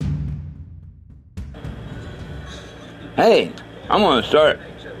Hey, I'm going to start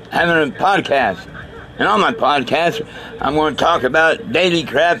having a podcast. And on my podcast, I'm going to talk about daily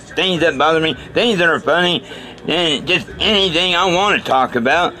crap, things that bother me, things that are funny, and just anything I want to talk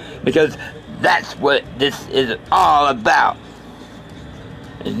about, because that's what this is all about.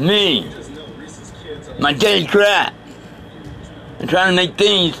 It's me, my daily crap, and trying to make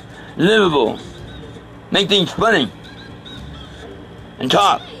things livable, make things funny, and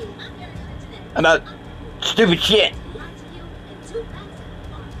talk about stupid shit.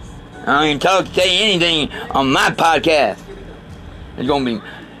 I can say anything on my podcast. It's going to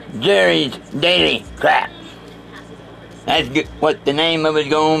be Jerry's Daily Crap. That's what the name of it's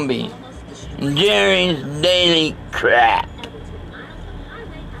going to be. Jerry's Daily Crap.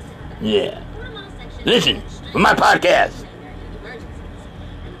 Yeah. Listen for my podcast.